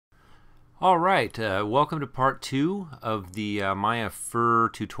All right, welcome to part 2 of the Maya fur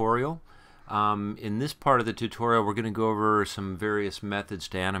tutorial. In this part of the tutorial, we're going to go over some various methods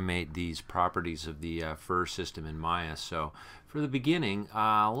to animate these properties of the fur system in Maya. So for the beginning,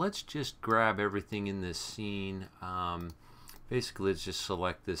 let's just grab everything in this scene. Basically, let's just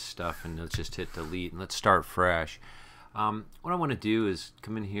select this stuff and let's just hit delete and let's start fresh. What I want to do is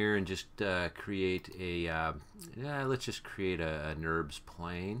come in here and just create a, let's just create a NURBS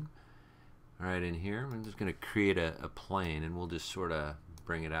plane. Right in here, I'm just going to create a plane, and we'll just sort of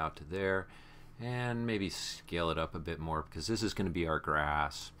bring it out to there and maybe scale it up a bit more because this is going to be our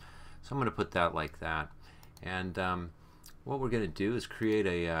grass. So I'm going to put that like that. And what we're going to do is create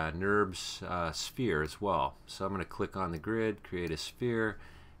a NURBS sphere as well. So I'm going to click on the grid, create a sphere,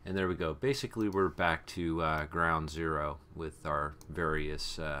 and there we go. Basically, we're back to ground zero with our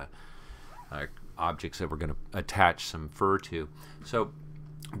various objects that we're going to attach some fur to. So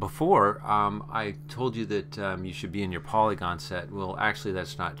before, I told you that you should be in your polygon set. Well, actually,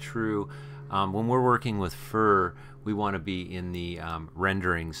 that's not true. When we're working with fur, we want to be in the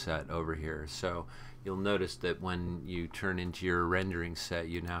rendering set over here. So you'll notice that when you turn into your rendering set,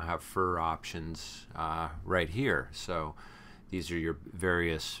 you now have fur options right here. So these are your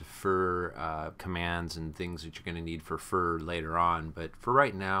various fur commands and things that you're going to need for fur later on. But for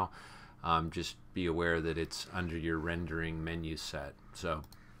right now, just be aware that it's under your rendering menu set. So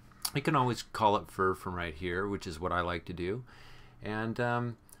you can always call it fur from right here, which is what I like to do. And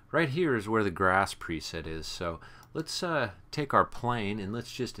right here is where the grass preset is. So let's take our plane and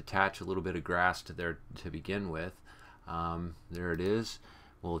let's just attach a little bit of grass to there to begin with. There it is.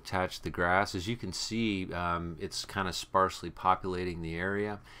 We'll attach the grass. As you can see, it's kind of sparsely populating the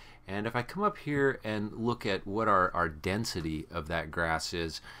area. And if I come up here and look at what our density of that grass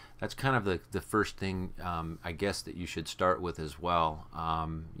is, that's kind of the first thing I guess that you should start with as well.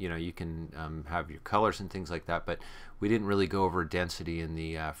 You know, you can have your colors and things like that, but we didn't really go over density in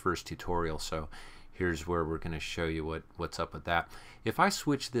the first tutorial, so here's where we're going to show you what's up with that. If I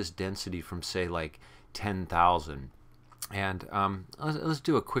switch this density from, say, like 10,000, and let's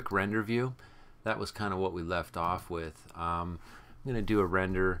do a quick render view. That was kind of what we left off with. I'm going to do a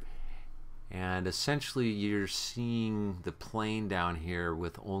render. And essentially you're seeing the plane down here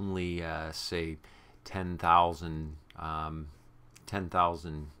with only say 10,000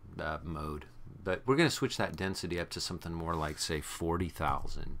 mode. But we're going to switch that density up to something more like, say,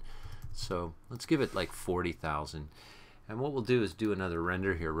 40,000. So let's give it like 40,000. And what we'll do is do another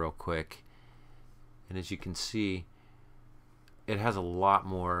render here real quick. And as you can see, it has a lot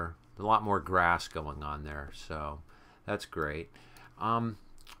more grass going on there. So that's great.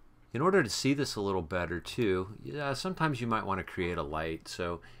 In order to see this a little better too, sometimes you might want to create a light.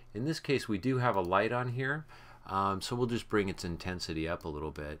 So in this case, we do have a light on here. So we'll just bring its intensity up a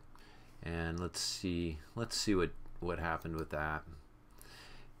little bit, and let's see what happened with that.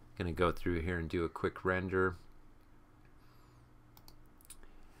 I'm going to go through here and do a quick render.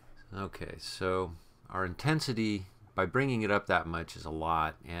 Okay, so our intensity, by bringing it up that much, is a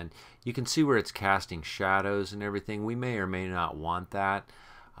lot, and you can see where it's casting shadows and everything. We may or may not want that.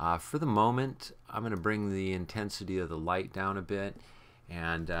 For the moment, I'm going to bring the intensity of the light down a bit,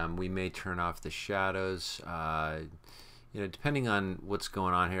 and we may turn off the shadows. You know, depending on what's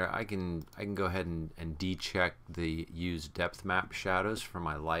going on here, I can go ahead and decheck the use depth map shadows for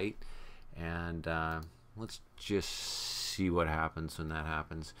my light, and let's just see what happens when that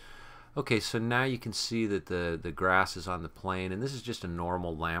happens. Okay, so now you can see that the grass is on the plane, and this is just a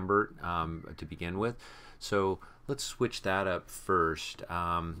normal Lambert to begin with. So let's switch that up first.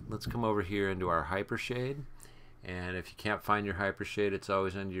 Let's come over here into our hypershade, and if you can't find your hypershade, it's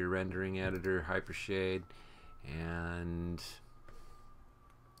always under your rendering editor, hypershade, and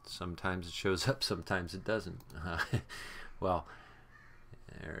sometimes it shows up, sometimes it doesn't. Well,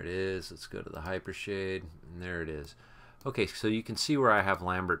 there it is. Let's go to the hypershade, and there it is. Okay, so you can see where I have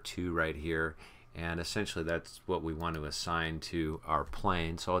Lambert 2 right here, and essentially that's what we want to assign to our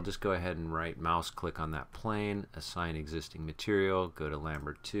plane. So I'll just go ahead and right mouse click on that plane, assign existing material, go to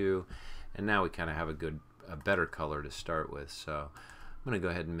Lambert 2, and now we kind of have a better color to start with. So I'm going to go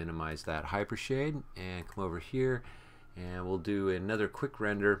ahead and minimize that hypershade and come over here, and we'll do another quick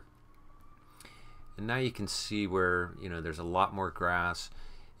render. And now you can see where, you know, there's a lot more grass.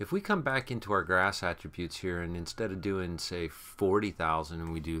 If we come back into our grass attributes here, and instead of doing, say, 40,000,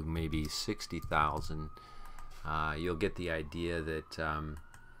 and we do maybe 60,000, you'll get the idea that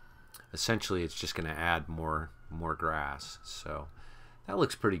essentially it's just going to add more grass. So that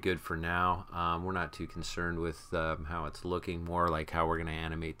looks pretty good for now. We're not too concerned with how it's looking, more like how we're going to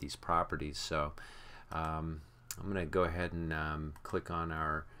animate these properties. So I'm going to go ahead and click on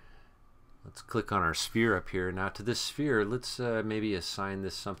our Let's click on our sphere up here. Now to this sphere, let's maybe assign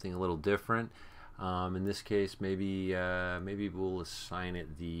this something a little different. In this case, maybe we'll assign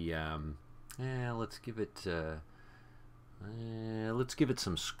it the let's give it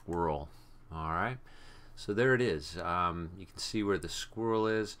some squirrel. All right. So there it is. You can see where the squirrel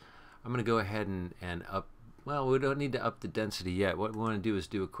is. I'm going to go ahead and up. Well, we don't need to up the density yet. What we want to do is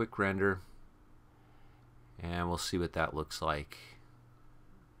do a quick render, and we'll see what that looks like.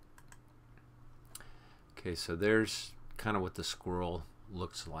 Okay, so there's kind of what the squirrel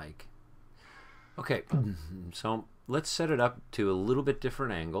looks like. Okay, so let's set it up to a little bit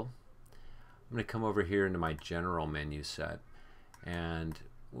different angle. I'm going to come over here into my general menu set, and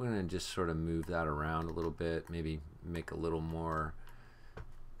we're going to just sort of move that around a little bit, maybe make a little more,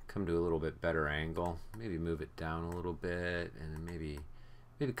 come to a little bit better angle, maybe move it down a little bit, and maybe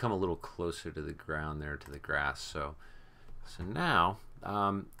come a little closer to the ground there, to the grass. So now,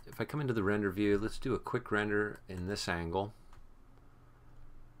 if I come into the render view, let's do a quick render in this angle.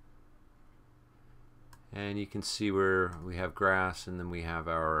 And you can see where we have grass and then we have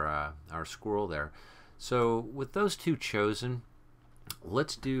our squirrel there. So with those two chosen,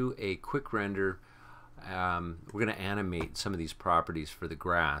 let's do a quick render. We're going to animate some of these properties for the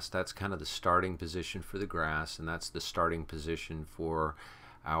grass. That's kind of the starting position for the grass, and that's the starting position for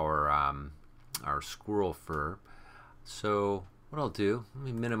our squirrel fur. So what I'll do, let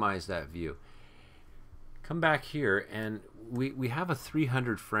me minimize that view. Come back here, and we have a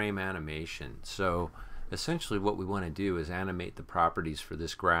 300 frame animation. So essentially what we want to do is animate the properties for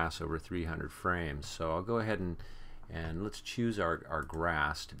this grass over 300 frames. So I'll go ahead and let's choose our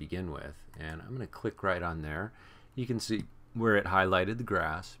grass to begin with, and I'm going to click right on there. You can see where it highlighted the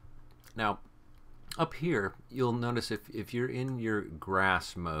grass. Now up here you'll notice if you're in your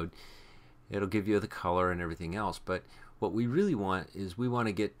grass mode, it'll give you the color and everything else, but what we really want is we want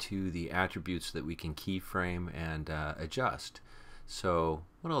to get to the attributes that we can keyframe and adjust. So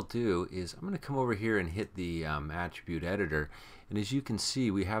what I'll do is I'm going to come over here and hit the attribute editor, and as you can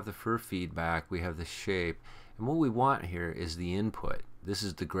see, we have the fur feedback, we have the shape, and what we want here is the input. This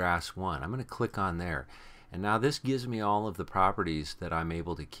is the grass one. I'm going to click on there, and now this gives me all of the properties that I'm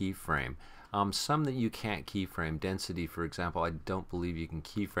able to keyframe. Some that you can't keyframe, density for example, I don't believe you can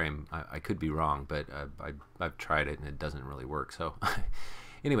keyframe. I could be wrong, but I've tried it and it doesn't really work. So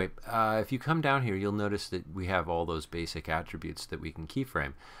anyway, if you come down here, you'll notice that we have all those basic attributes that we can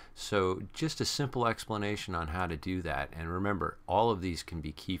keyframe. So just a simple explanation on how to do that, and remember, all of these can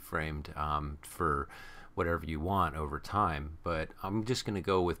be keyframed for whatever you want over time, but I'm just going to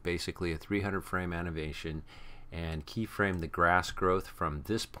go with basically a 300 frame animation and keyframe the grass growth from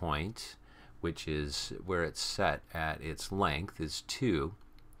this point, which is where it's set at its length is 2,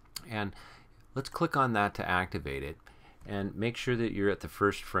 and let's click on that to activate it, and make sure that you're at the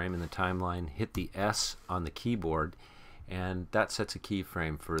first frame in the timeline. Hit the S on the keyboard, and that sets a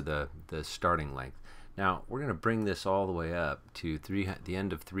keyframe for the starting length. Now we're going to bring this all the way up to the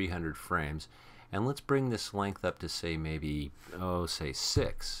end of 300 frames, and let's bring this length up to say maybe say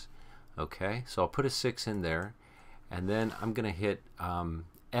 6. Okay, so I'll put a 6 in there, and then I'm going to hit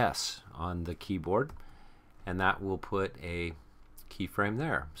S on the keyboard, and that will put a keyframe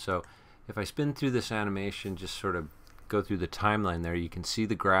there. So if I spin through this animation, just sort of go through the timeline there, you can see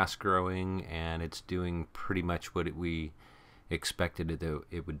the grass growing, and it's doing pretty much what we expected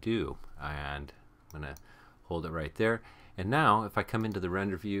it would do. And I'm going to hold it right there. And now if I come into the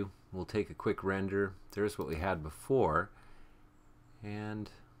render view, we'll take a quick render. There's what we had before, and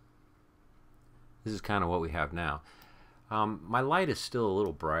this is kind of what we have now. My light is still a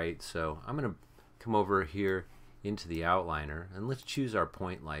little bright, so I'm going to come over here into the outliner, and let's choose our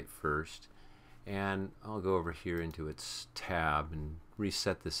point light first, and I'll go over here into its tab and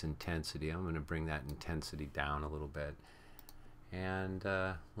reset this intensity. I'm going to bring that intensity down a little bit, and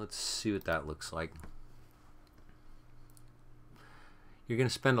let's see what that looks like. You're going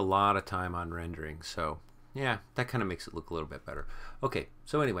to spend a lot of time on rendering, so yeah, that kind of makes it look a little bit better. Okay,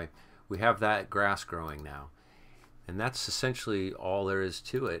 so anyway, we have that grass growing now, and that's essentially all there is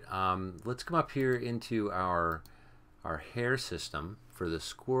to it. Let's come up here into our hair system for the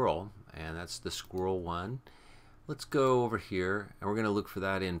squirrel, and that's the squirrel one. Let's go over here, and we're going to look for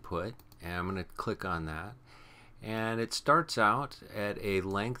that input, and I'm going to click on that, and it starts out at a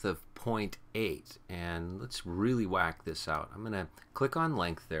length of 0.8, and let's really whack this out. I'm going to click on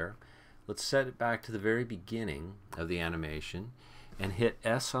length there. Let's set it back to the very beginning of the animation and hit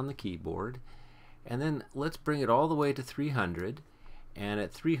S on the keyboard, and then let's bring it all the way to 300, and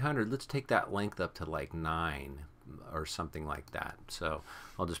at 300 let's take that length up to like 9 or something like that. So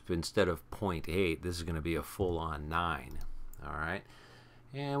I'll just, instead of 0.8, this is going to be a full-on 9. Alright,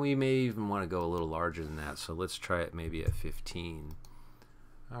 And we may even want to go a little larger than that, so let's try it maybe at 15.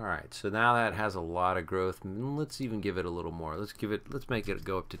 Alright, so now that has a lot of growth. Let's even give it a little more. Let's make it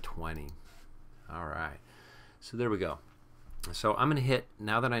go up to 20. Alright, so there we go. So I'm going to hit,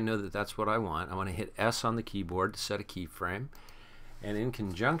 now that I know that that's what I want to hit S on the keyboard to set a keyframe. And in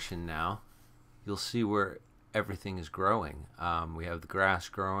conjunction now, you'll see where everything is growing. We have the grass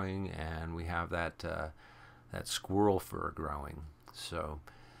growing, and we have that squirrel fur growing. So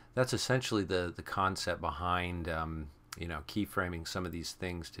that's essentially the concept behind you know, keyframing some of these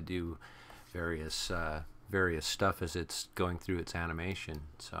things to do various stuff as it's going through its animation.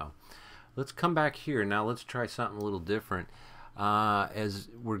 So let's come back here now. Let's try something a little different. As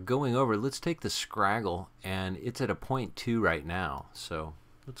we're going over, let's take the Scraggle, and it's at a 0.2 right now. So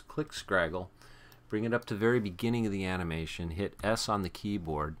let's click Scraggle, bring it up to the very beginning of the animation, hit S on the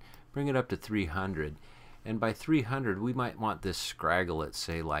keyboard, bring it up to 300. And by 300, we might want this Scraggle at,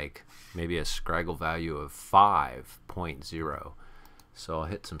 say, like maybe a Scraggle value of 5.0. So I'll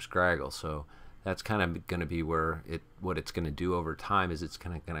hit some Scraggle. So that's kind of going to be where what it's going to do over time is it's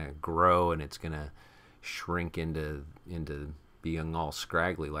going to grow, and it's going to shrink into being all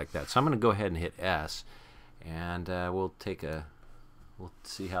scraggly like that. So I'm going to go ahead and hit S, and we'll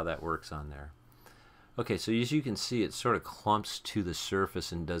see how that works on there. Okay, so as you can see, it sort of clumps to the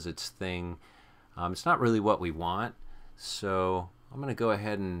surface and does its thing. It's not really what we want, so I'm going to go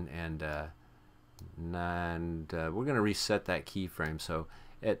ahead and we're going to reset that keyframe. So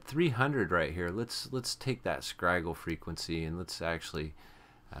at 300 right here, let's take that Scraggle frequency and let's actually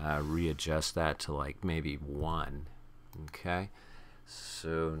readjust that to like maybe 1. Okay,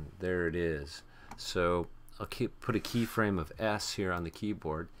 so there it is. So I'll put a keyframe of S here on the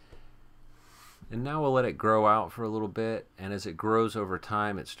keyboard. And now we'll let it grow out for a little bit, and as it grows over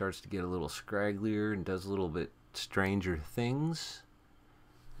time, it starts to get a little scragglier and does a little bit stranger things.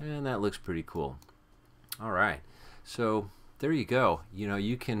 And that looks pretty cool. Alright, so there you go. You know,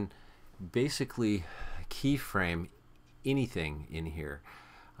 you can basically keyframe anything in here,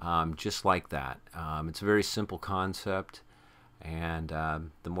 just like that. It's a very simple concept, and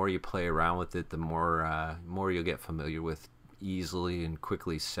the more you play around with it, the more you'll get familiar with easily and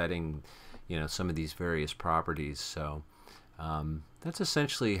quickly setting, you know, some of these various properties. So that's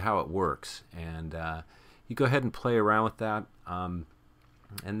essentially how it works, and you go ahead and play around with that, and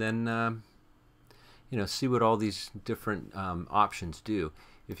then you know, see what all these different options do.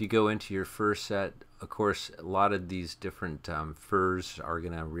 If you go into your fur set, of course, a lot of these different furs are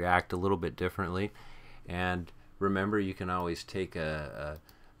going to react a little bit differently, and remember, you can always take a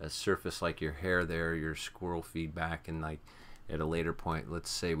surface like your hair there, your squirrel feedback, and like at a later point, let's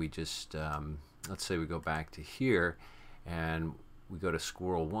say we just let's say we go back to here and we go to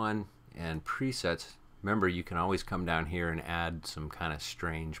Squirrel 1 and presets. Remember, you can always come down here and add some kind of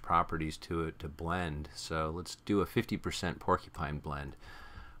strange properties to it to blend. So let's do a 50% porcupine blend.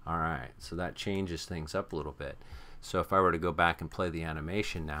 Alright, so that changes things up a little bit. So if I were to go back and play the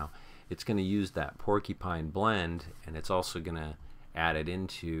animation now, it's going to use that porcupine blend, and it's also going to add it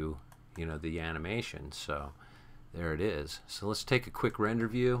into, you know, the animation. So there it is. So let's take a quick render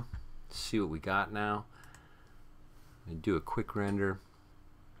view, see what we got now. And do a quick render,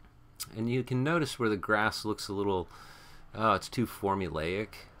 and you can notice where the grass looks a little, it's too formulaic.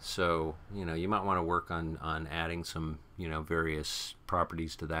 So, you know, you might want to work on adding some, you know, various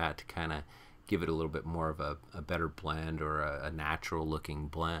properties to that to kind of give it a little bit more of a better blend, or a natural looking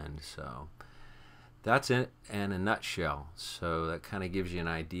blend. So that's it in a nutshell. So that kind of gives you an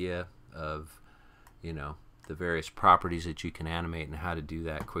idea of, you know, the various properties that you can animate and how to do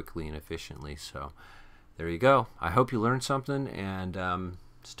that quickly and efficiently. So there you go. I hope you learned something, and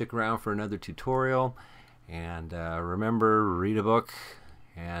stick around for another tutorial, and remember, read a book,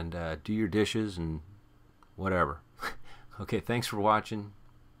 and do your dishes and whatever. Okay, thanks for watching.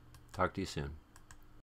 Talk to you soon.